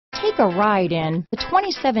Take a ride in the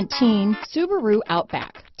 2017 Subaru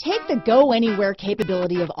Outback. Take the go-anywhere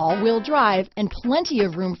capability of all-wheel drive and plenty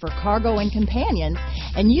of room for cargo and companions,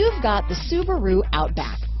 and you've got the Subaru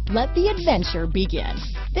Outback. Let the adventure begin.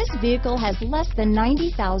 This vehicle has less than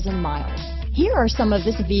 90,000 miles. Here are some of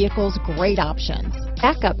this vehicle's great options: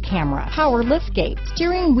 backup camera, power liftgate,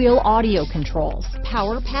 steering wheel audio controls,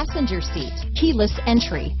 power passenger seat, keyless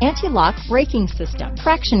entry, anti-lock braking system,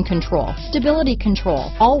 traction control, stability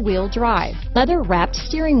control, all-wheel drive, leather-wrapped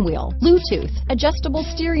steering wheel, Bluetooth, adjustable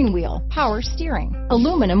steering wheel, power steering,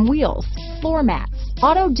 aluminum wheels, floor mats,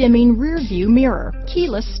 auto-dimming rear-view mirror,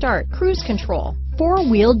 keyless start, cruise control,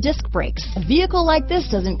 four-wheel disc brakes. A vehicle like this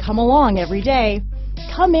doesn't come along every day.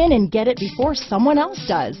 Come in and get it before someone else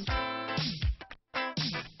does.